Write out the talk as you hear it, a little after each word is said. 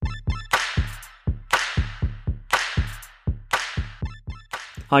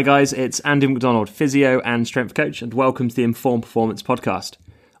Hi guys, it's Andy McDonald, physio and strength coach, and welcome to the Informed Performance podcast.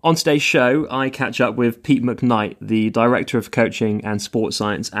 On today's show, I catch up with Pete McKnight, the Director of Coaching and Sports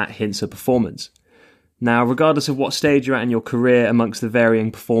Science at Hintsa Performance. Now, regardless of what stage you're at in your career amongst the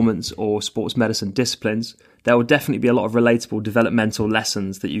varying performance or sports medicine disciplines, there will definitely be a lot of relatable developmental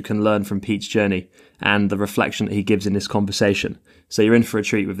lessons that you can learn from Pete's journey and the reflection that he gives in this conversation. So you're in for a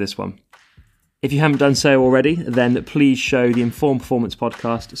treat with this one. If you haven't done so already, then please show the Informed Performance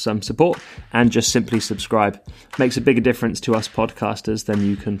podcast some support and just simply subscribe. Makes a bigger difference to us podcasters than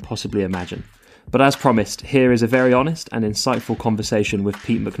you can possibly imagine. But as promised, here is a very honest and insightful conversation with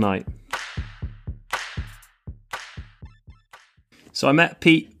Pete McKnight. So I met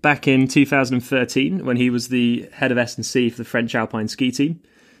Pete back in 2013 when he was the head of S&C for the French Alpine ski team.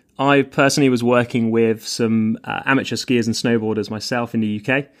 I personally was working with some amateur skiers and snowboarders myself in the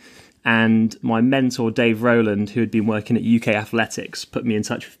UK. And my mentor, Dave Rowland, who had been working at UK Athletics, put me in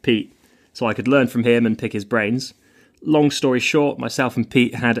touch with Pete so I could learn from him and pick his brains. Long story short, myself and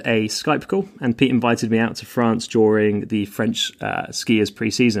Pete had a Skype call, and Pete invited me out to France during the French skiers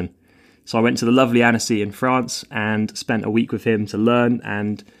pre-season. So I went to the lovely Annecy in France and spent a week with him to learn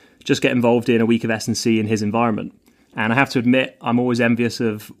and just get involved in a week of S&C in his environment. And I have to admit, I'm always envious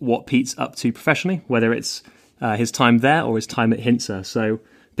of what Pete's up to professionally, whether it's his time there or his time at Hintsa. So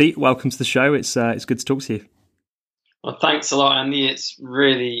Pete, welcome to the show. It's good to talk to you. Well, thanks a lot, Andy. It's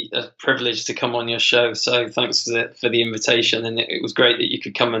really a privilege to come on your show. So thanks for the invitation, and it was great that you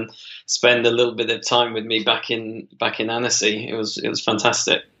could come and spend a little bit of time with me back in Annecy. It was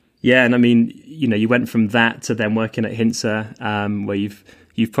fantastic. Yeah, and I mean, you went from that to then working at Hintsa, where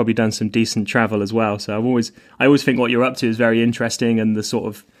you've probably done some decent travel as well. So I always think what you're up to is very interesting, and the sort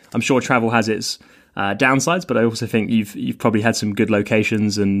of, I'm sure travel has its downsides, but I also think you've probably had some good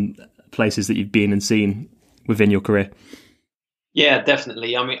locations and places that you've been and seen within your career. Yeah,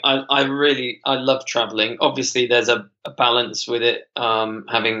 definitely. I mean, I love traveling. Obviously, there's a balance with it,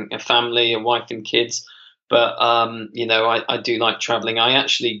 having a family, a wife and kids. But, I do like traveling. I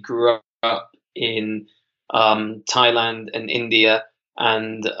actually grew up in Thailand and India.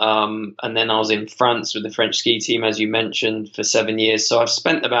 And then I was in France with the French ski team, as you mentioned, for 7 years. So I've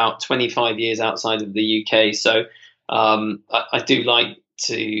spent about 25 years outside of the UK. So I do like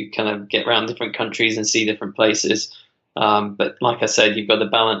to kind of get around different countries and see different places. But like I said, you've got to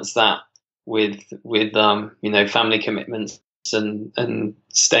balance that with family commitments and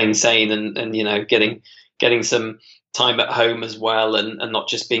staying sane and getting some time at home as well, and not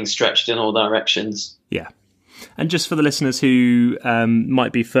just being stretched in all directions. Yeah. And just for the listeners who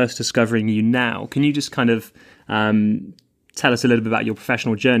might be first discovering you now, can you just kind of tell us a little bit about your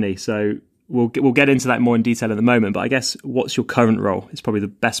professional journey? So we'll get into that more in detail in a moment, but I guess what's your current role is probably the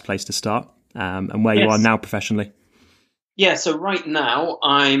best place to start, and where you are now professionally. Yeah, so right now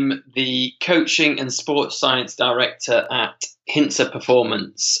I'm the Coaching and Sports Science Director at Hintsa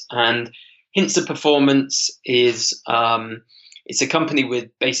Performance. And Hintsa Performance is it's a company with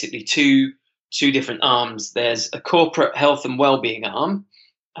basically two different arms. There's a corporate health and wellbeing arm,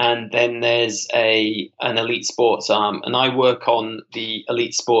 and then there's an elite sports arm. And I work on the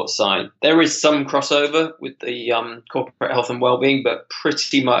elite sports side. There is some crossover with the corporate health and wellbeing, but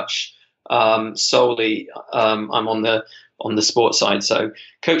pretty much solely I'm on the sports side. So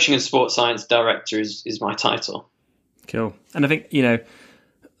Coaching and Sports Science Director is my title. Cool. And I think,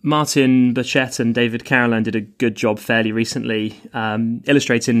 Martin Burchett and David Carolan did a good job fairly recently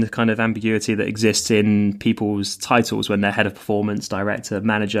illustrating the kind of ambiguity that exists in people's titles when they're head of performance, director,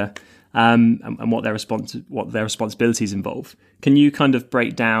 manager, and what their responsibilities involve. Can you kind of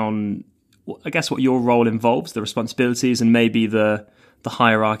break down, I guess, what your role involves, the responsibilities, and maybe the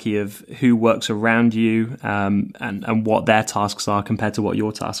hierarchy of who works around you, and what their tasks are compared to what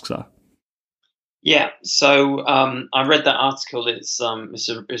your tasks are? Yeah, so I read that article. It's a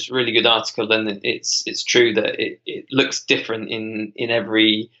really good article, and it's true that it looks different in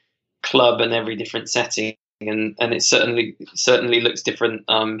every club and every different setting, and it certainly looks different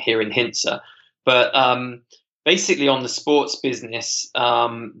here in Hintsa. But basically, on the sports business,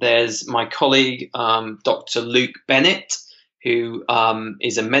 there's my colleague Dr. Luke Bennett, who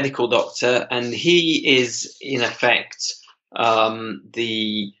is a medical doctor, and he is in effect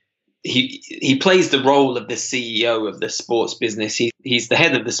He plays the role of the CEO of the sports business. He's the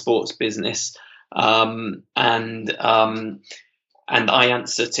head of the sports business, and I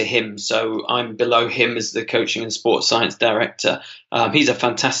answer to him. So I'm below him as the Coaching and Sports Science Director. He's a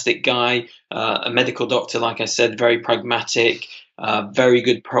fantastic guy, a medical doctor, like I said, very pragmatic, very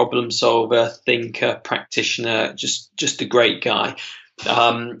good problem solver, thinker, practitioner, just a great guy.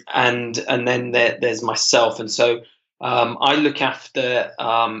 And then there's myself, and so I look after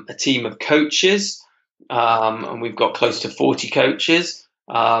a team of coaches, and we've got close to 40 coaches.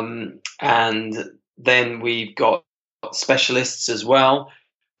 And then we've got specialists as well,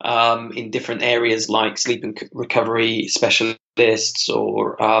 in different areas like sleep and recovery specialists,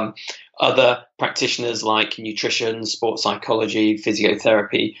 or other practitioners like nutrition, sports psychology,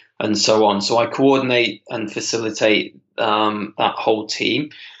 physiotherapy, and so on. So I coordinate and facilitate that whole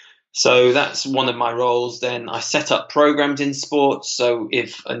team. So that's one of my roles. Then I set up programs in sports. So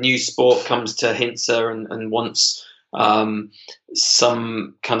if a new sport comes to Hintsa and wants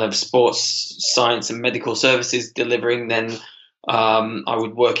some kind of sports science and medical services delivering, then I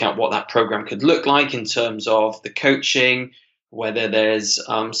would work out what that program could look like in terms of the coaching, whether there's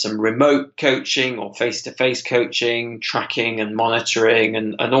some remote coaching or face-to-face coaching, tracking and monitoring,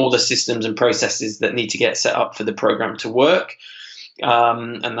 and all the systems and processes that need to get set up for the program to work.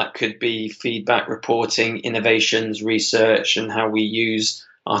 And that could be feedback, reporting, innovations, research, and how we use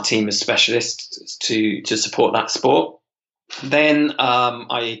our team of specialists to support that sport. Then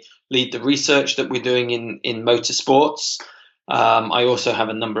I lead the research that we're doing in motorsports. I also have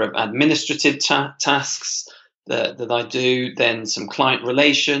a number of administrative tasks that I do. Then some client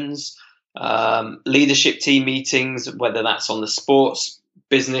relations, leadership team meetings, whether that's on the sports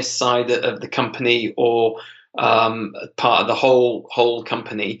business side of the company or part of the whole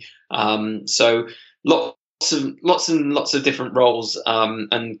company. So lots and lots of different roles,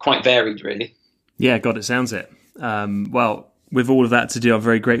 and quite varied, really. Yeah, God, it sounds it. Well, with all of that to do, I'm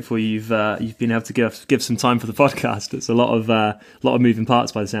very grateful you've been able to give some time for the podcast. It's a lot of moving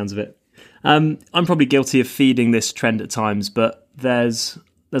parts by the sounds of it. I'm probably guilty of feeding this trend at times, but there's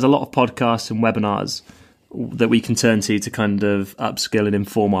a lot of podcasts and webinars that we can turn to kind of upskill and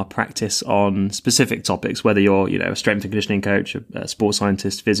inform our practice on specific topics, whether you're, a strength and conditioning coach, a sports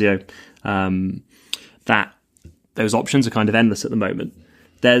scientist, physio. That those options are kind of endless at the moment.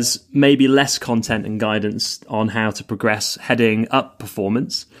 There's maybe less content and guidance on how to progress heading up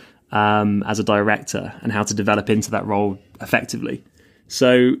performance as a director and how to develop into that role effectively.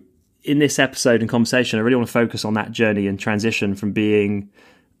 So in this episode and conversation, I really want to focus on that journey and transition from being,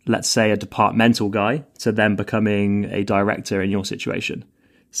 let's say, a departmental guy to then becoming a director in your situation.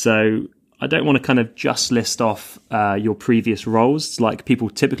 So I don't want to kind of just list off your previous roles like people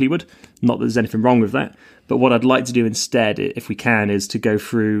typically would. Not that there's anything wrong with that. But what I'd like to do instead, if we can, is to go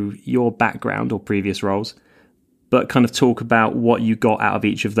through your background or previous roles, but kind of talk about what you got out of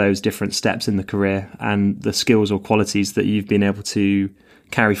each of those different steps in the career and the skills or qualities that you've been able to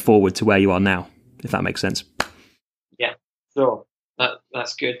carry forward to where you are now, if that makes sense. Yeah, sure.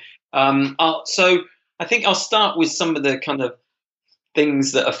 That's good. So I think I'll start with some of the kind of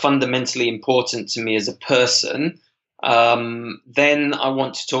things that are fundamentally important to me as a person. Then I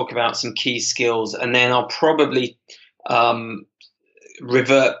want to talk about some key skills, and then I'll probably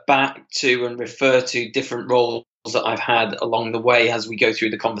revert back to and refer to different roles that I've had along the way as we go through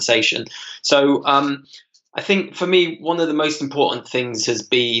the conversation. So I think for me, one of the most important things has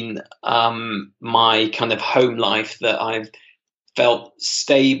been my kind of home life, that I've felt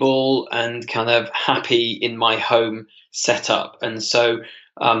stable and kind of happy in my home setup. And so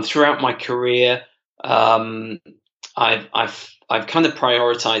throughout my career, I've kind of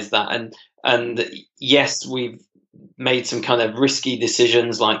prioritized that, and yes, we've made some kind of risky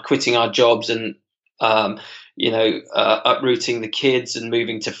decisions like quitting our jobs and uprooting the kids and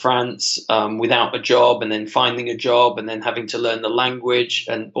moving to France without a job, and then finding a job, and then having to learn the language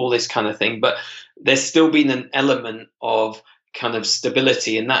and all this kind of thing. But there's still been an element of kind of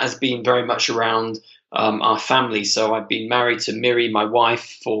stability, and that has been very much around our family. So I've been married to Miri, my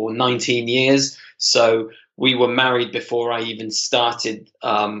wife, for 19 years. So we were married before I even started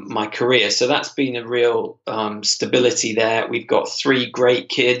my career. So that's been a real stability there. We've got 3 great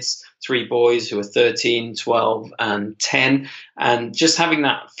kids, 3 boys who are 13, 12, and 10. And just having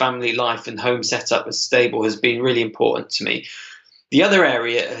that family life and home setup as stable has been really important to me. The other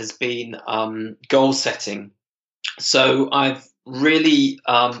area has been goal setting. So I've really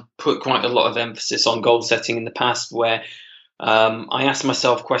put quite a lot of emphasis on goal setting in the past, where I ask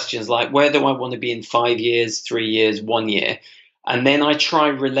myself questions like, where do I want to be in 5 years, 3 years, 1 year? And then I try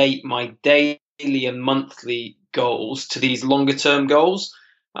relate my daily and monthly goals to these longer term goals,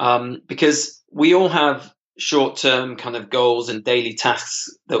 because we all have short term kind of goals and daily tasks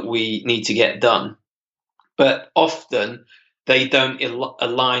that we need to get done. But often they don't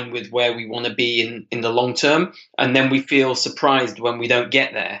align with where we want to be in the long term. And then we feel surprised when we don't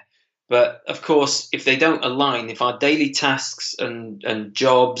get there. But of course, if they don't align, if our daily tasks and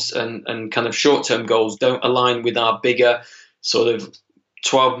jobs and kind of short-term goals don't align with our bigger sort of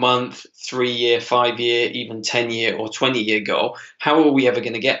 12-month, 3-year, 5-year, even 10-year or 20-year goal. How are we ever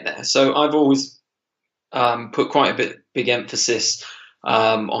going to get there? So I've always put quite a big emphasis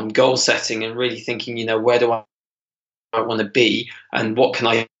on goal setting and really thinking, where do I want to be and what can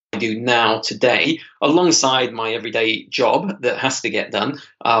I do now, today, alongside my everyday job that has to get done.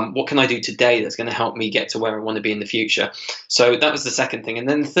 What can I do today that's going to help me get to where I want to be in the future? So that was the second thing. And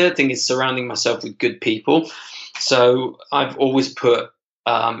then the third thing is surrounding myself with good people. So I've always put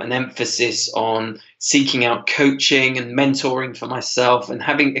an emphasis on seeking out coaching and mentoring for myself and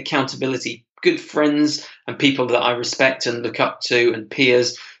having accountability, good friends and people that I respect and look up to and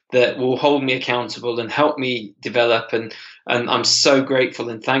peers that will hold me accountable and help me develop. And I'm so grateful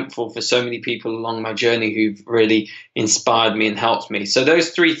and thankful for so many people along my journey who've really inspired me and helped me. So those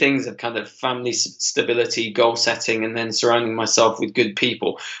three things of kind of family stability, goal setting, and then surrounding myself with good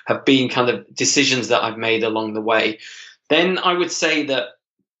people have been kind of decisions that I've made along the way. Then I would say that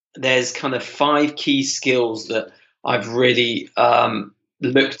there's kind of 5 key skills that I've really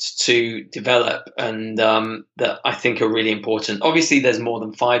looked to develop and that I think are really important. Obviously, there's more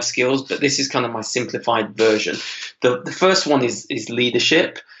than 5 skills, but this is kind of my simplified version. The first one is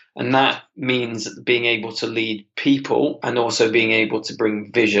leadership, and that means being able to lead people and also being able to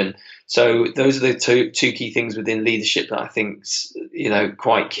bring vision. So those are the two key things within leadership that I think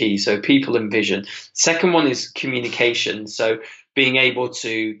quite key. So people and vision. Second one is communication. So being able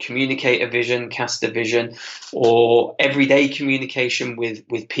to communicate a vision, cast a vision, or everyday communication with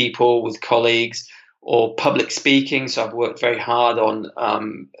people, with colleagues, or public speaking. So I've worked very hard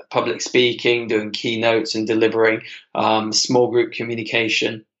on public speaking, doing keynotes and delivering small group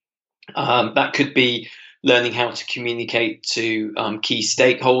communication. That could be learning how to communicate to key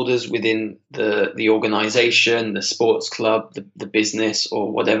stakeholders within the organization, the sports club, the business,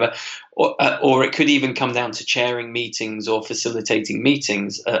 or whatever. Or it could even come down to chairing meetings or facilitating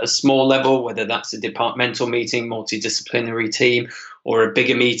meetings at a small level, whether that's a departmental meeting, multidisciplinary team, or a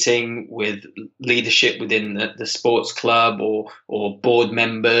bigger meeting with leadership within the sports club or board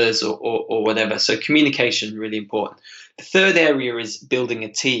members or whatever. So communication, really important. The third area is building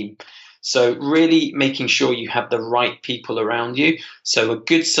a team. So really making sure you have the right people around you. So a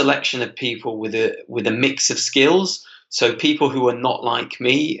good selection of people with a mix of skills. So people who are not like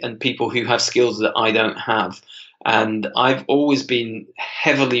me and people who have skills that I don't have. And I've always been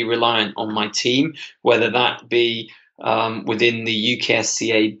heavily reliant on my team, whether that be within the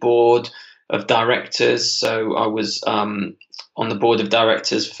UKSCA board of directors. So I was on the board of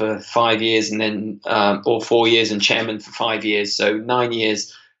directors for 5 years and then or 4 years and chairman for 5 years. So 9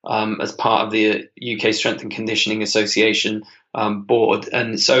 years as part of the UK Strength and Conditioning Association board.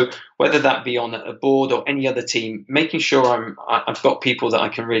 And so whether that be on a board or any other team, making sure I've got people that I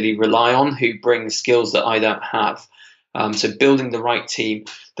can really rely on who bring skills that I don't have. So building the right team.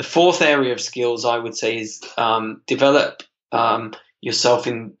 The fourth area of skills I would say is develop yourself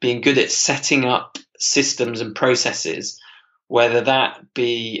in being good at setting up systems and processes, whether that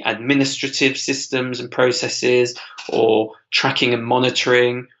be administrative systems and processes or tracking and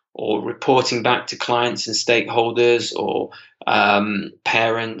monitoring or reporting back to clients and stakeholders or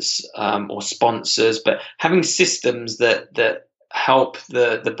parents or sponsors, but having systems that help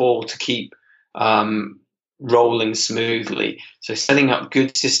the ball to keep rolling smoothly. So setting up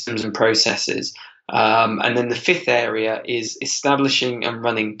good systems and processes. And then the fifth area is establishing and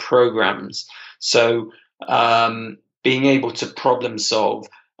running programs. So being able to problem solve.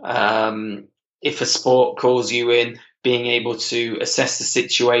 If a sport calls you in, being able to assess the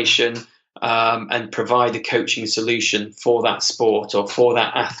situation and provide a coaching solution for that sport or for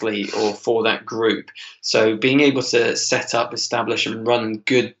that athlete or for that group. So being able to set up, establish and run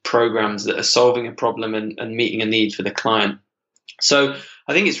good programs that are solving a problem and meeting a need for the client. So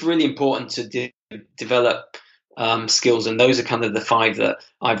I think it's really important to develop skills, and those are kind of the 5 that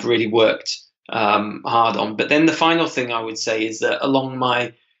I've really worked hard on. But then the final thing I would say is that along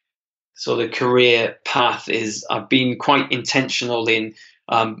my sort of career path is I've been quite intentional in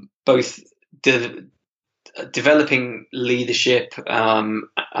both developing leadership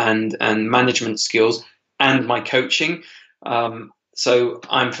and management skills and my coaching. So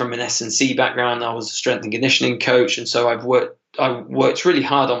I'm from an S&C background. I was a strength and conditioning coach, and so I worked really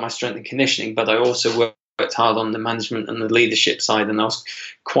hard on my strength and conditioning, but I also worked hard on the management and the leadership side, and I was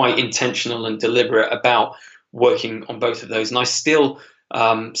quite intentional and deliberate about working on both of those. And I still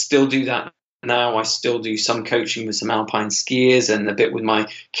do that now. I still do some coaching with some alpine skiers and a bit with my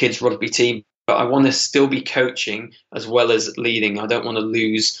kids' rugby team, but I want to still be coaching as well as leading. I don't want to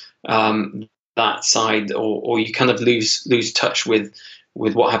lose that side, or you kind of lose touch with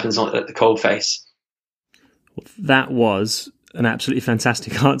what happens at the coalface. That was an absolutely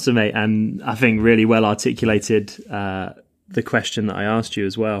fantastic answer, mate, and I think really well articulated the question that I asked you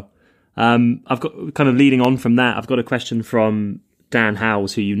as well. I've got, kind of leading on from that, I've got a question from Dan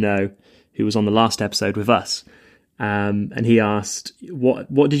Howells, who you know, who was on the last episode with us. And he asked,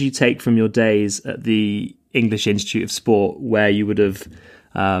 what did you take from your days at the English Institute of Sport, where you would have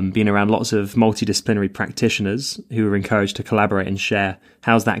been around lots of multidisciplinary practitioners who were encouraged to collaborate and share?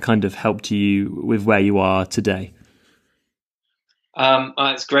 How's that kind of helped you with where you are today?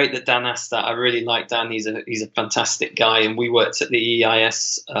 It's great that Dan asked that. I really like Dan. He's a fantastic guy, and we worked at the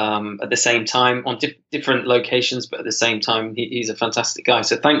EIS at the same time on different locations, but at the same time, he's a fantastic guy.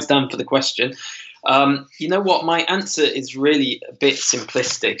 So thanks, Dan, for the question. You know what? My answer is really a bit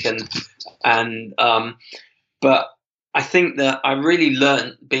simplistic, but I think that I really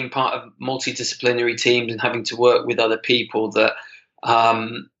learned being part of multidisciplinary teams and having to work with other people that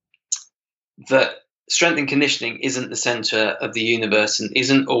strength and conditioning isn't the center of the universe and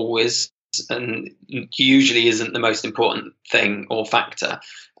isn't always and usually isn't the most important thing or factor.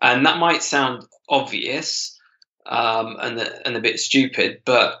 And that might sound obvious and a bit stupid,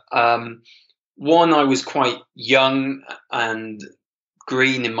 but one, I was quite young and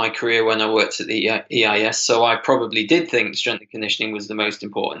green in my career when I worked at the EIS, so I probably did think strength and conditioning was the most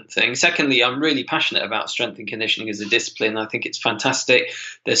important thing. Secondly, I'm really passionate about strength and conditioning as a discipline. I think it's fantastic.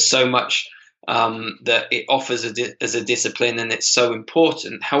 There's so much that it offers as a discipline, and it's so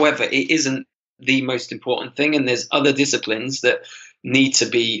important. However, it isn't the most important thing, and there's other disciplines that need to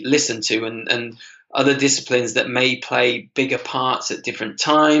be listened to, and other disciplines that may play bigger parts at different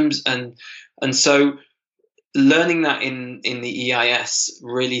times, and so learning that in the EIS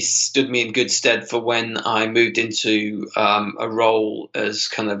really stood me in good stead for when I moved into a role as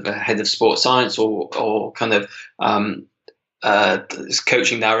kind of a head of sports science or kind of as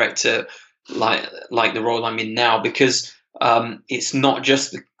coaching director, like the role I'm in now, because it's not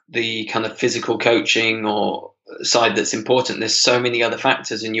just the kind of physical coaching or side that's important. There's so many other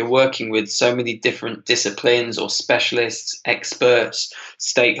factors, and you're working with so many different disciplines or specialists, experts,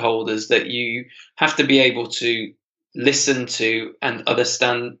 stakeholders, that you have to be able to listen to and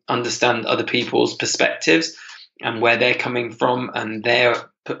understand other people's perspectives and where they're coming from and their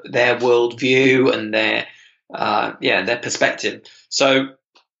worldview and their perspective. So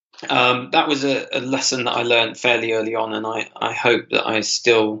that was a lesson that I learned fairly early on, and I hope that I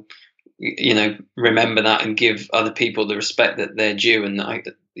still remember that and give other people the respect that they're due, and I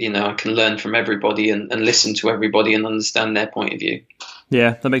can learn from everybody and listen to everybody and understand their point of view.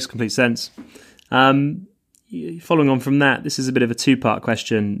 Yeah, that makes complete sense. Following on from that, this is a bit of a two-part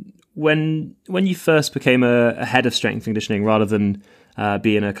question. When you first became a head of strength and conditioning rather than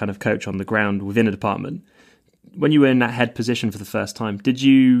being a kind of coach on the ground within a department, when you were in that head position for the first time, did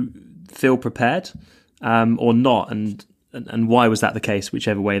you feel prepared or not? And why was that the case,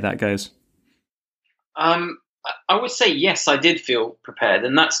 whichever way that goes? I would say yes, I did feel prepared,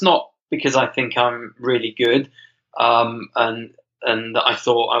 and that's not because I think I'm really good, and I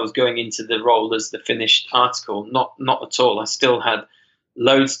thought I was going into the role as the finished article. Not at all. I still had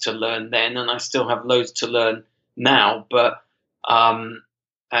loads to learn then, and I still have loads to learn now. But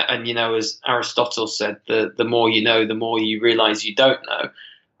as Aristotle said, the more you know, the more you realize you don't know.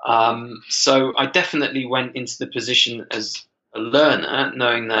 So I definitely went into the position as a learner,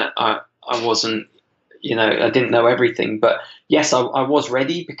 knowing that I wasn't, I didn't know everything. But yes, I was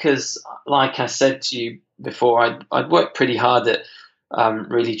ready because, like I said to you before, I'd worked pretty hard at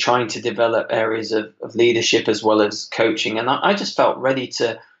really trying to develop areas of leadership as well as coaching. And I just felt ready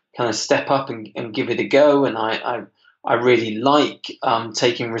to kind of step up and give it a go. And I really like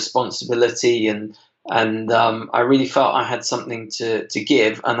taking responsibility and I really felt I had something to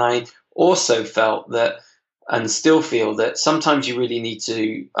give. And I also felt that, and still feel that, sometimes you really need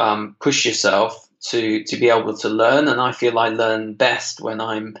to push yourself to be able to learn. And I feel I learn best when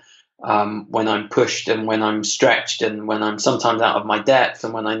I'm pushed and when I'm stretched and when I'm sometimes out of my depth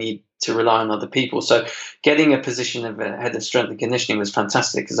and when I need to rely on other people. So getting a position of a head of strength and conditioning was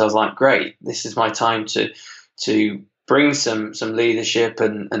fantastic, because I was like, great, this is my time to bring some leadership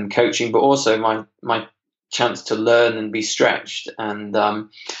and coaching, but also my chance to learn and be stretched. And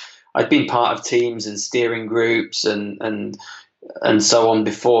I'd been part of teams and steering groups and so on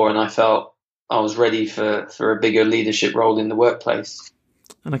before, and I felt I was ready for a bigger leadership role in the workplace.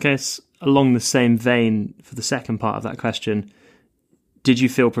 And I guess along the same vein, for the second part of that question, did you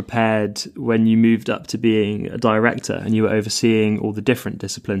feel prepared when you moved up to being a director and you were overseeing all the different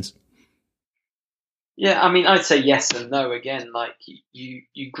disciplines? Yeah, I mean, I'd say yes and no again. Like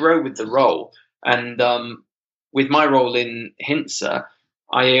you grow with the role, and with my role in HINSA,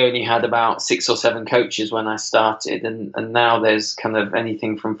 I only had about 6 or 7 coaches when I started, and now there's kind of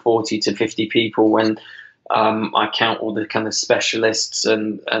anything from 40 to 50 people when I count all the kind of specialists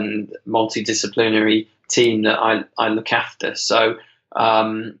and multidisciplinary team that I look after. So,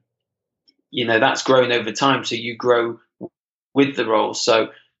 that's grown over time. So you grow with the role. So,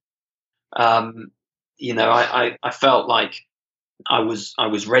 I felt like I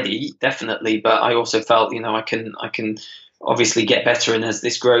was ready, definitely, but I also felt, I can obviously get better, and as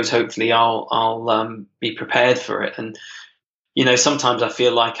this grows, hopefully I'll be prepared for it. And sometimes I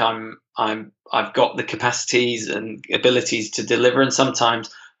feel like I've got the capacities and abilities to deliver, and sometimes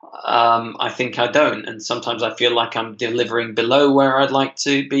I think I don't, and sometimes I feel like I'm delivering below where I'd like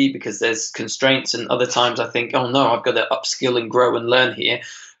to be because there's constraints, and other times I think, oh no, I've got to upskill and grow and learn here,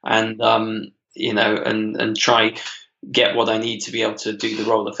 and and try get what I need to be able to do the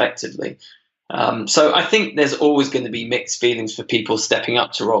role effectively. So I think there's always going to be mixed feelings for people stepping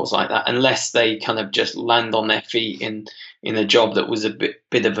up to roles like that, unless they kind of just land on their feet in a job that was a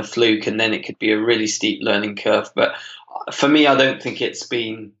bit of a fluke, and then it could be a really steep learning curve. But for me, I don't think it's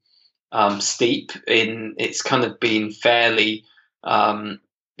been steep. It's kind of been fairly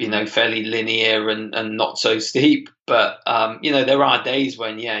fairly linear and not so steep. But there are days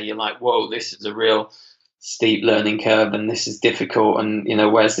when you're like, whoa, this is a real steep learning curve, and this is difficult, and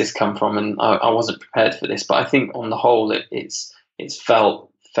where's this come from, and I wasn't prepared for this. But I think on the whole it's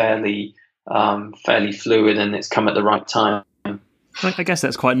felt fairly fluid, and it's come at the right time. I guess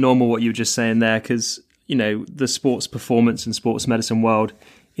that's quite normal what you were just saying there, because the sports performance and sports medicine world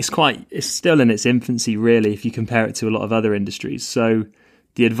it's still in its infancy, really, if you compare it to a lot of other industries. So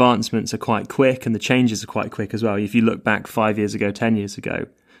the advancements are quite quick, and the changes are quite quick as well. If you look back 5 years ago, 10 years ago,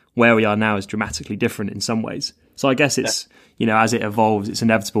 where we are now is dramatically different in some ways. So I guess it's, as it evolves, it's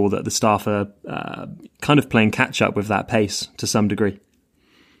inevitable that the staff are kind of playing catch up with that pace to some degree.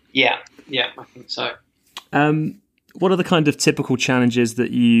 Yeah, I think so. What are the kind of typical challenges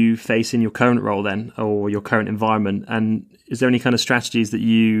that you face in your current role then, or your current environment? And is there any kind of strategies that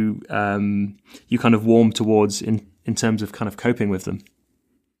you kind of warm towards in terms of kind of coping with them?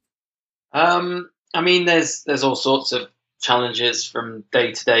 There's all sorts of challenges from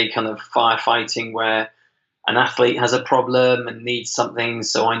day to day kind of firefighting, where an athlete has a problem and needs something,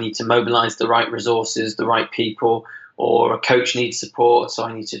 so I need to mobilize the right resources, the right people, or a coach needs support, so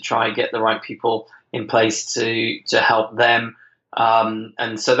I need to try and get the right people in place to help them.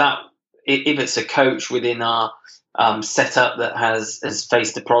 And so that if it's a coach within our setup that has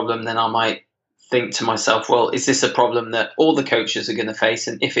faced a problem, then I might think to myself, well, is this a problem that all the coaches are going to face?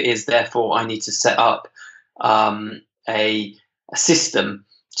 And if it is, therefore, I need to set up a system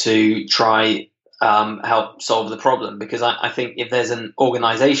to try help solve the problem. Because I think if there's an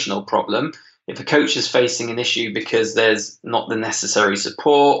organizational problem, if a coach is facing an issue because there's not the necessary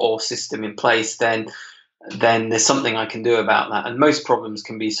support or system in place, then there's something I can do about that. And most problems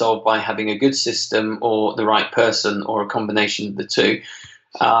can be solved by having a good system or the right person or a combination of the two.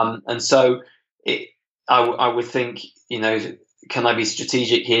 And so I would think, can I be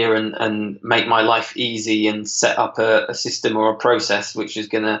strategic here and make my life easy and set up a system or a process which is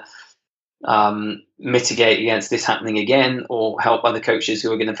going to mitigate against this happening again, or help other coaches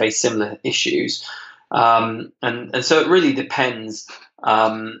who are going to face similar issues. And so it really depends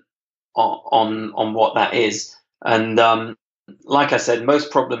on what that is. And like I said,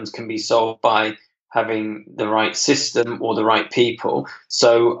 most problems can be solved by having the right system or the right people.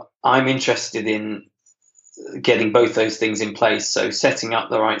 So I'm interested in getting both those things in place. So setting up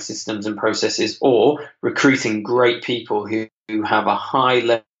the right systems and processes, or recruiting great people who have a high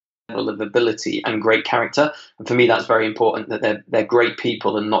level of ability and great character. And for me, that's very important, that they're great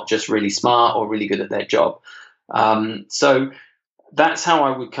people and not just really smart or really good at their job. So that's how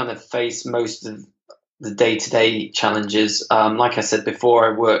I would kind of face most of the day-to-day challenges. Like I said before,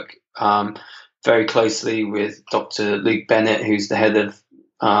 I work very closely with Dr. Luke Bennett, who's the head of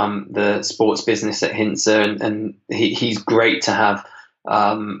the sports business at Hintsa, and he's great to have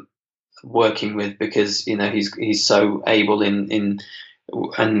working with, because he's so able in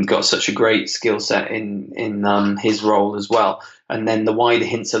and got such a great skill set in his role as well. And then the wider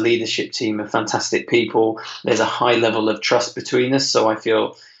Hintsa leadership team are fantastic people. There's a high level of trust between us, so I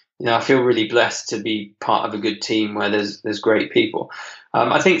feel really blessed to be part of a good team where there's great people.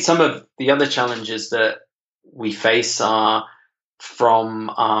 I think some of the other challenges that we face are from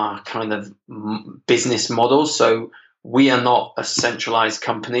our kind of business model. So we are not a centralized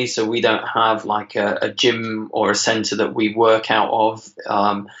company, so we don't have like a gym or a center that we work out of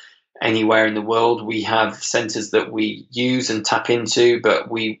anywhere in the world. We have centers that we use and tap into, but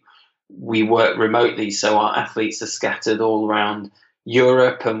we work remotely, so our athletes are scattered all around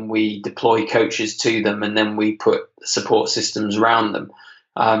Europe and we deploy coaches to them, and then we put support systems around them.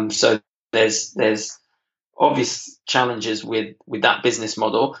 So there's obvious challenges with that business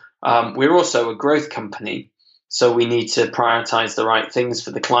model. We're also a growth company, so we need to prioritize the right things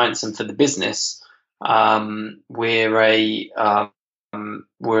for the clients and for the business. We're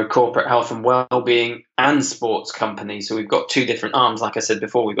a corporate health and well-being and sports company, so we've got two different arms. Like I said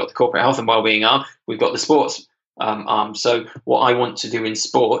before, we've got the corporate health and well-being arm, we've got the sports arm. So what I want to do in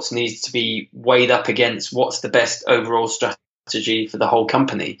sports needs to be weighed up against what's the best overall strategy for the whole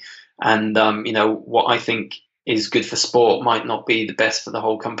company. And what I think is good for sport might not be the best for the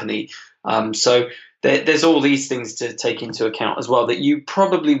whole company. So there's all these things to take into account as well that you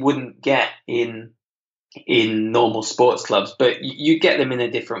probably wouldn't get in normal sports clubs, but you get them in a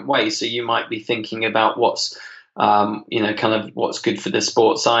different way. So you might be thinking about what's kind of what's good for the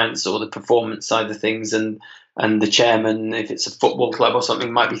sports science or the performance side of things, and the chairman, if it's a football club or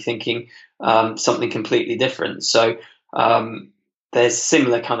something, might be thinking something completely different. So there's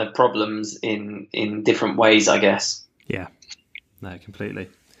similar kind of problems in different ways, I guess. Yeah, no, completely.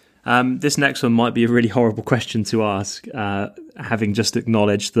 This next one might be a really horrible question to ask, having just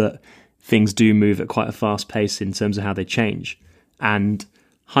acknowledged that things do move at quite a fast pace in terms of how they change. And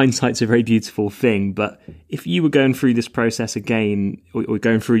hindsight's a very beautiful thing, but if you were going through this process again, or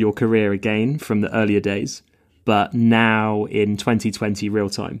going through your career again from the earlier days, but now in 2020 real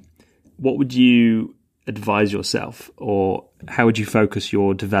time, what would you advise yourself, or how would you focus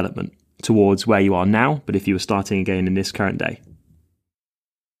your development towards where you are now, but if you were starting again in this current day?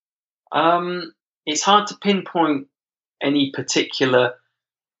 It's hard to pinpoint any particular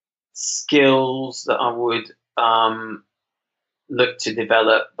skills that I would look to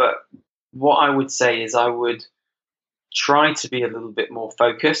develop, but what I would say is I would try to be a little bit more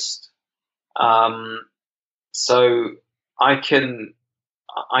focused. So I can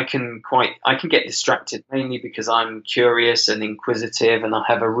get distracted, mainly because I'm curious and inquisitive, and I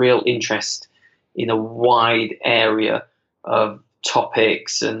have a real interest in a wide area of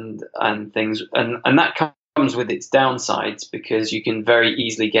topics and things, and that comes with its downsides, because you can very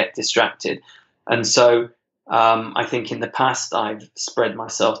easily get distracted. And so I think in the past I've spread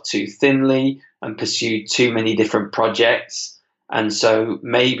myself too thinly and pursued too many different projects, and so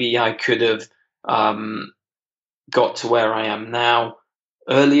maybe I could have got to where I am now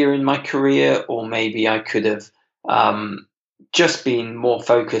earlier in my career, or maybe I could have just been more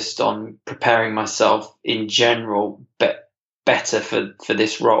focused on preparing myself in general better for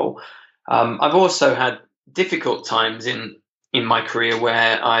this role. I've also had difficult times in my career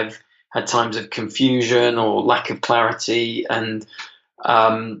where I've had times of confusion or lack of clarity, and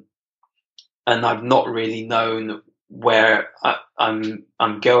I've not really known where I'm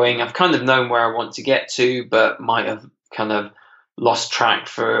going. I've kind of known where I want to get to, but might have kind of lost track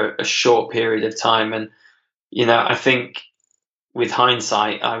for a short period of time. And I think with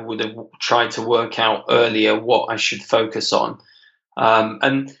hindsight, I would have tried to work out earlier what I should focus on.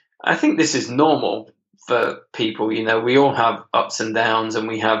 And I think this is normal for people. We all have ups and downs, and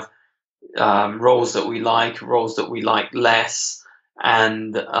we have roles that we like less,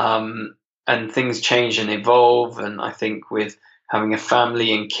 and things change and evolve. And I think with having a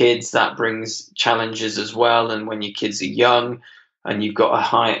family and kids, that brings challenges as well. And when your kids are young and you've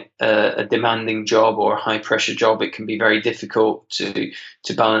got a demanding job or a high pressure job, it can be very difficult to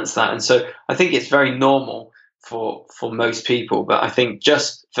balance that. And so I think it's very normal for most people. But I think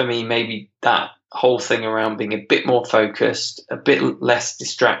just for me, maybe that whole thing around being a bit more focused, a bit less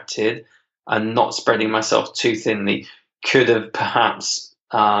distracted, and not spreading myself too thinly could have perhaps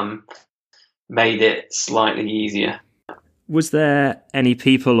made it slightly easier. Was there any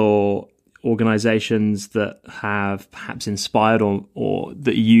people or organizations that have perhaps inspired or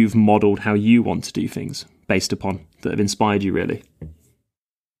that you've modeled how you want to do things based upon, that have inspired you really?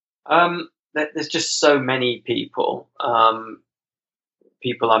 There's just so many people.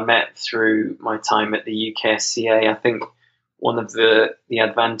 People I met through my time at the UKSCA. I think one of the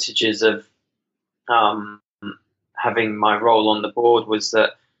advantages of having my role on the board was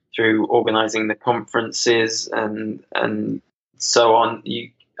that through organising the conferences and so on,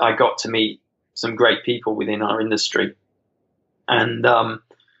 I got to meet some great people within our industry, and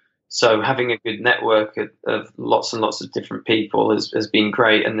so having a good network of lots and lots of different people has been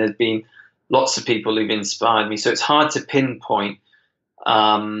great, and there's been lots of people who've inspired me. So it's hard to pinpoint,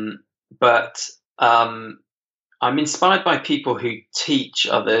 but I'm inspired by people who teach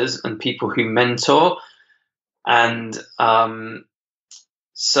others and people who mentor, and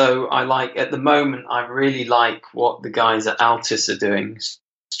so at the moment, I really like what the guys at Altus are doing.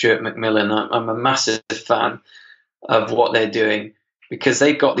 Stuart McMillan, I'm a massive fan of what they're doing. because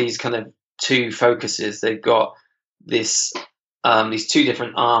they've got these kind of two focuses. They've got this these two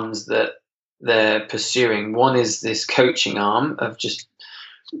different arms that they're pursuing. One is this coaching arm of just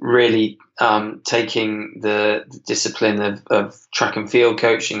really taking the discipline of track and field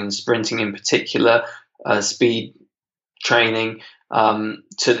coaching and sprinting in particular, speed training,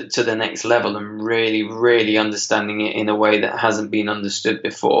 to the next level, and really understanding it in a way that hasn't been understood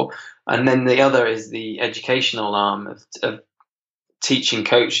before. And then the other is the educational arm of teaching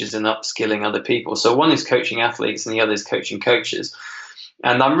coaches and upskilling other people. So one is coaching athletes and the other is coaching coaches.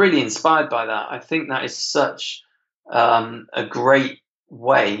 And I'm really inspired by that. I think that is such a great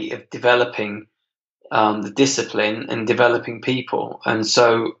way of developing the discipline and developing people. And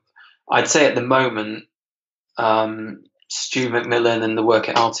so I'd say at the moment, Stu McMillan and the work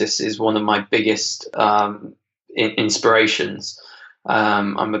at Altis is one of my biggest inspirations.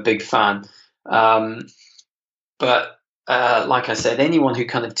 I'm a big fan. But like I said, anyone who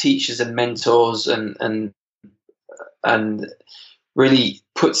kind of teaches and mentors and really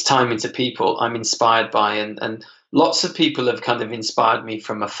puts time into people, I'm inspired by, and lots of people have kind of inspired me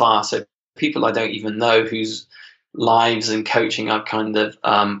from afar. So people I don't even know whose lives and coaching I've kind of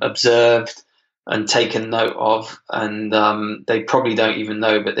observed and taken note of, and they probably don't even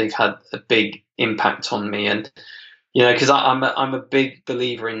know, but they've had a big impact on me. And because I'm a big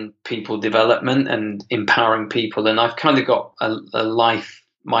believer in people development and empowering people, and I've kind of got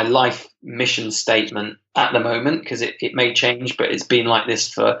my life mission statement at the moment, because it may change, but it's been like this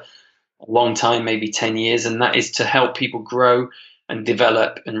for a long time, maybe 10 years, and that is to help people grow and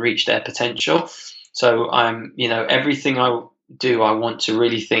develop and reach their potential. So everything I do, I want to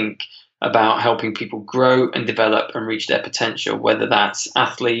really think about helping people grow and develop and reach their potential, whether that's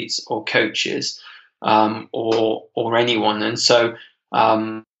athletes or coaches, or anyone. And so,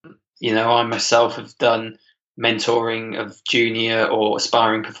 I myself have done mentoring of junior or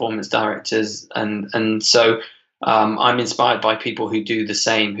aspiring performance directors, and so I'm inspired by people who do the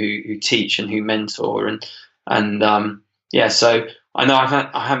same, who teach and who mentor, and So I know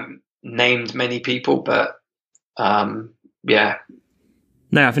I haven't named many people, but yeah.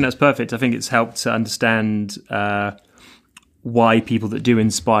 No, I think that's perfect. I think it's helped to understand why people that do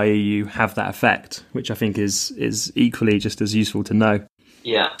inspire you have that effect, which I think is equally just as useful to know.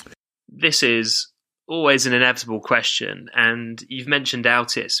 Yeah. This is always an inevitable question, and you've mentioned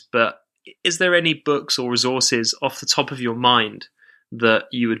Altis, but is there any books or resources off the top of your mind that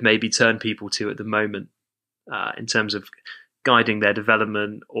you would maybe turn people to at the moment in terms of guiding their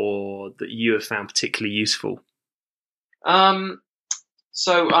development, or that you have found particularly useful?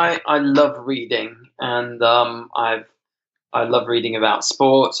 So I love reading, and I love reading about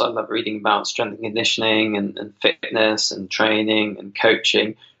sports. I love reading about strength and conditioning and fitness and training and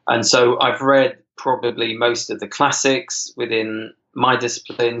coaching. And so I've read probably most of the classics within my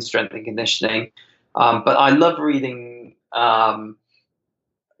discipline, strength and conditioning. But I love reading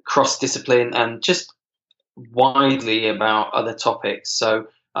cross-discipline and just widely about other topics. So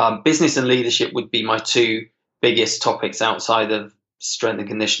business and leadership would be my two biggest topics outside of strength and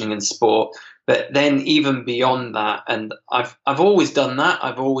conditioning and sport. But then even beyond that, and I've always done that.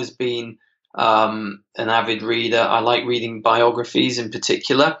 I've always been an avid reader. I like reading biographies in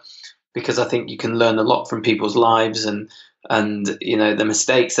particular, because I think you can learn a lot from people's lives and the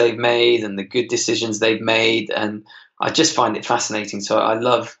mistakes they've made and the good decisions they've made, and I just find it fascinating. So I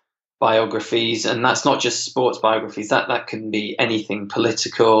love biographies, and that's not just sports biographies. That can be anything,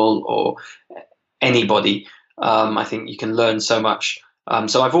 political or anybody. I think you can learn so much.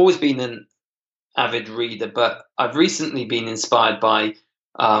 So I've always been an avid reader, but I've recently been inspired by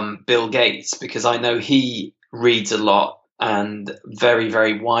Bill Gates, because I know he reads a lot and very,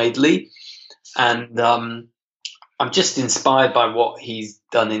 very widely. And I'm just inspired by what he's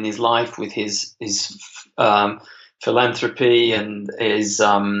done in his life with his philanthropy and his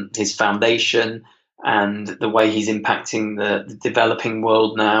foundation, and the way he's impacting the developing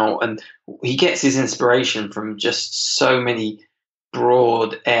world now. And he gets his inspiration from just so many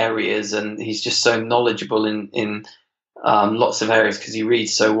broad areas, and he's just so knowledgeable in lots of areas because he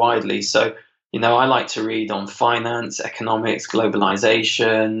reads so widely. So, I like to read on finance, economics,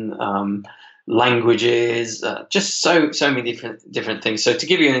 globalization, languages, just so many different things. So to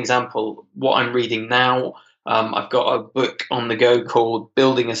give you an example, what I'm reading now, I've got a book on the go called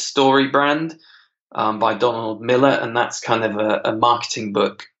Building a Story Brand by Donald Miller, and that's kind of a marketing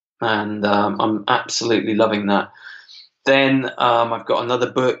book, and I'm absolutely loving that. Then I've got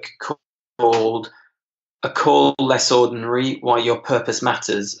another book called A Call Less Ordinary, Why Your Purpose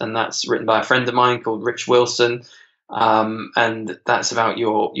Matters, and that's written by a friend of mine called Rich Wilson. and that's about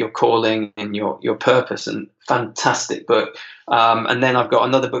your calling and your purpose. And fantastic book. And then I've got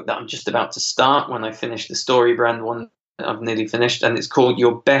another book that I'm just about to start when I finish the StoryBrand one. I've nearly finished, and it's called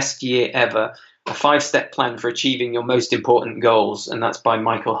Your Best Year Ever: A 5-Step Plan for Achieving Your Most Important Goals, and that's by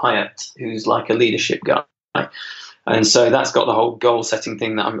Michael Hyatt, who's like a leadership guy. And so that's got the whole goal setting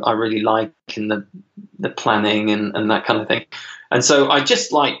thing that I really like, and the planning and that kind of thing. And so I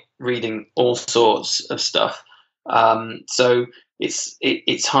just like reading all sorts of stuff. So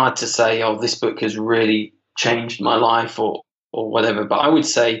it's hard to say, oh, this book has really changed my life or whatever. But I would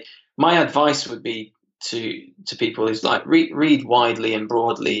say my advice would be to people is like read widely and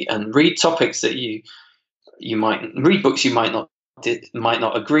broadly, and read topics that you might read, books you might not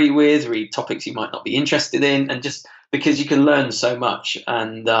agree with, read topics you might not be interested in, and just because you can learn so much.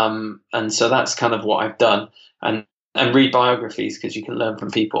 And so that's kind of what I've done, and read biographies because you can learn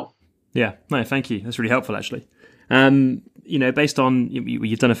from people. Yeah, no, thank you. That's really helpful, actually. Based on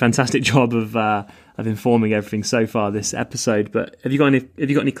you've done a fantastic job of informing everything so far this episode. But have you got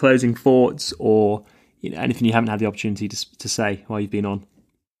any closing thoughts, or anything you haven't had the opportunity to say while you've been on?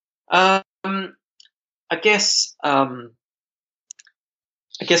 I guess one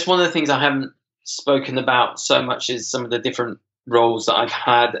of the things I haven't spoken about so much is some of the different roles that I've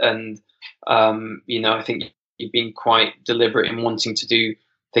had, and I think you've been quite deliberate in wanting to do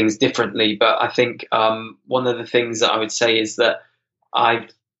things differently. But I think one of the things that I would say is that I've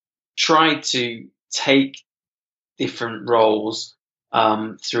tried to take different roles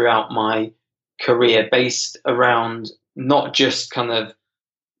throughout my career based around not just kind of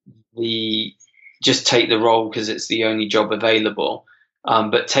just take the role because it's the only job available,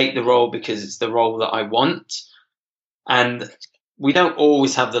 but take the role because it's the role that I want. And we don't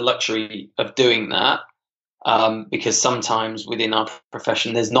always have the luxury of doing that, because sometimes within our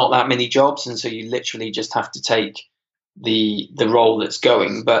profession there's not that many jobs, and so you literally just have to take the role that's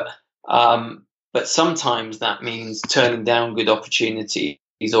going. But sometimes that means turning down good opportunities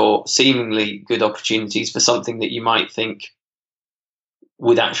or seemingly good opportunities for something that you might think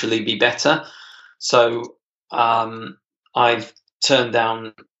would actually be better. So I've turned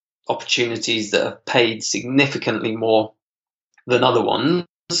down opportunities that have paid significantly more than other ones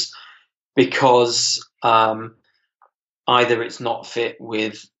because either it's not fit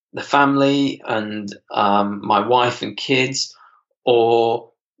with the family and my wife and kids,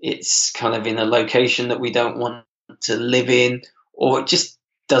 or it's kind of in a location that we don't want to live in, or it just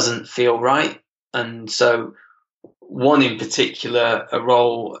doesn't feel right. And so one in particular, a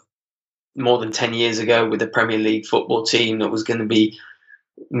role more than 10 years ago with a Premier League football team that was going to be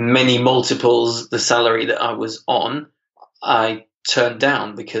many multiples the salary that I was on, I turned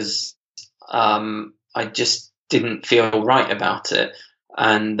down because I just didn't feel right about it.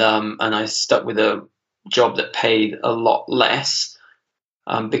 And I stuck with a job that paid a lot less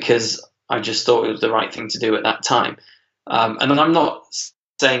because I just thought it was the right thing to do at that time. And I'm not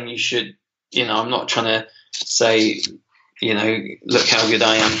saying you should, I'm not trying to say, look how good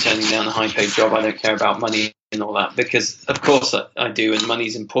I am turning down a high-paid job. I don't care about money and all that, because of course I do, and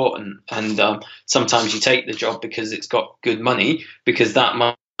money's important. And sometimes you take the job because it's got good money, because that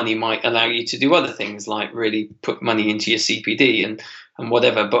money might allow you to do other things like really put money into your CPD and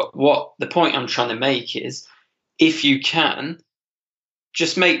whatever. But what the point I'm trying to make is, if you can,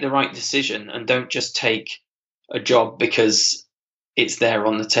 just make the right decision and don't just take a job because it's there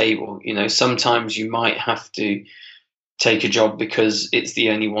on the table. Sometimes you might have to take a job because it's the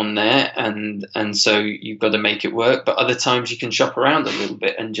only one there, and so you've got to make it work. But other times you can shop around a little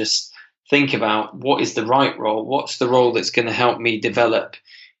bit and just think about what is the right role, what's the role that's going to help me develop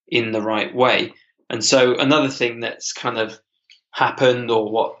in the right way. And so another thing that's kind of happened, or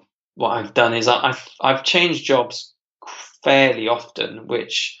what I've done, is I've changed jobs fairly often,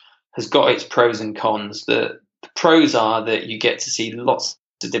 which has got its pros and cons. The pros are that you get to see lots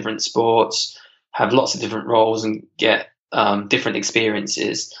of different sports, have lots of different roles, and get different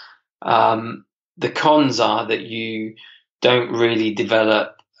experiences. The cons are that you don't really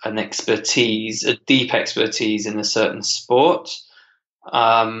develop a deep expertise in a certain sport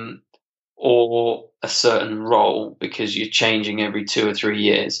or a certain role, because you're changing every 2 or 3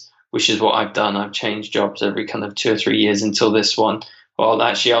 years, which is what I've done. I've changed jobs every kind of 2 or 3 years until this one. Well,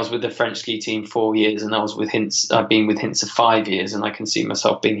 actually, I was with the French ski team 4 years, and I've been with Hintsa 5 years, and I can see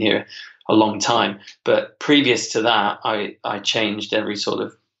myself being here a long time. But previous to that, I changed every sort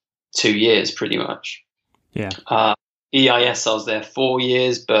of 2 years, pretty much. Yeah. EIS, I was there 4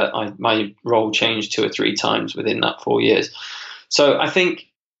 years, but my role changed 2 or 3 times within that 4 years. So I think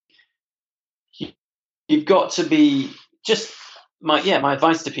you've got to be just my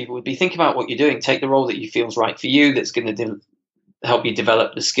advice to people would be, think about what you're doing. Take the role that you feel is right for you, that's going to help you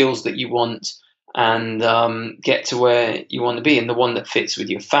develop the skills that you want, and get to where you want to be, and the one that fits with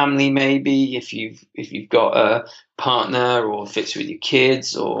your family, maybe if you've got a partner, or fits with your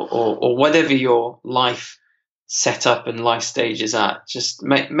kids, or whatever your life setup and life stage is at. Just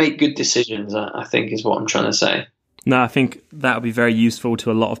make good decisions, I think, is what I'm trying to say. No, I think that would be very useful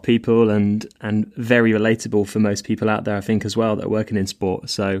to a lot of people, and very relatable for most people out there, I think, as well, that are working in sport.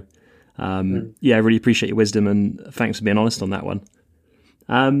 So, I really appreciate your wisdom, and thanks for being honest on that one.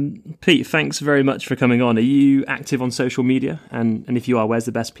 Pete, thanks very much for coming on. Are you active on social media? And if you are, where's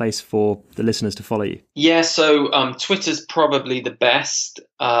the best place for the listeners to follow you? Yeah, so Twitter's probably the best.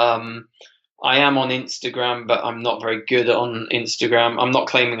 I am on Instagram, but I'm not very good on Instagram. I'm not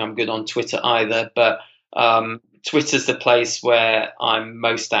claiming I'm good on Twitter either, but Twitter's the place where I'm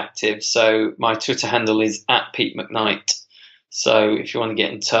most active. So my Twitter handle is @PeteMcKnight. So if you want to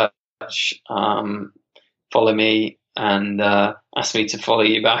get in touch, follow me and ask me to follow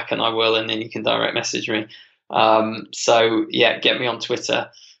you back, and I will, and then you can direct message me. So yeah, get me on Twitter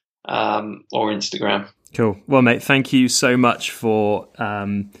or Instagram. Cool. Well, mate, thank you so much for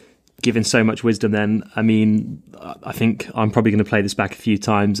giving so much wisdom then. I mean, I think I'm probably going to play this back a few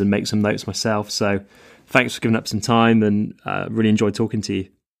times and make some notes myself. So thanks for giving up some time, and really enjoyed talking to you.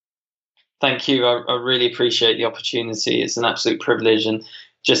 Thank you. I really appreciate the opportunity. It's an absolute privilege, and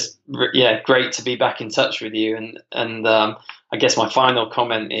just, great to be back in touch with you. And I guess my final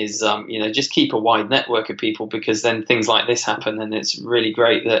comment is, just keep a wide network of people, because then things like this happen, and it's really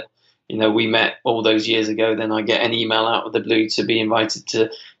great that, we met all those years ago. Then I get an email out of the blue to be invited to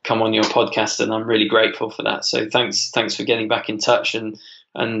come on your podcast, and I'm really grateful for that. So thanks for getting back in touch, and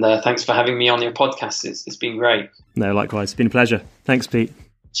thanks for having me on your podcast. It's been great. No, likewise. It's been a pleasure. Thanks, Pete.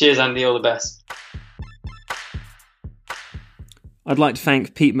 Cheers, Andy. All the best. I'd like to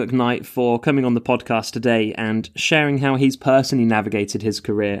thank Pete McKnight for coming on the podcast today and sharing how he's personally navigated his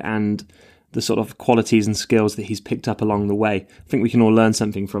career and the sort of qualities and skills that he's picked up along the way. I think we can all learn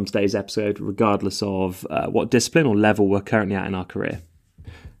something from today's episode, regardless of what discipline or level we're currently at in our career.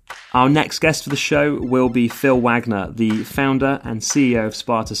 Our next guest for the show will be Phil Wagner, the founder and CEO of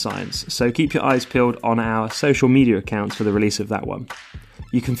Sparta Science. So keep your eyes peeled on our social media accounts for the release of that one.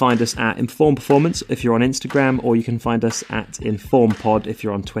 You can find us at Inform Performance if you're on Instagram, or you can find us at InformPod if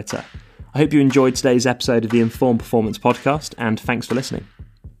you're on Twitter. I hope you enjoyed today's episode of the Inform Performance podcast, and thanks for listening.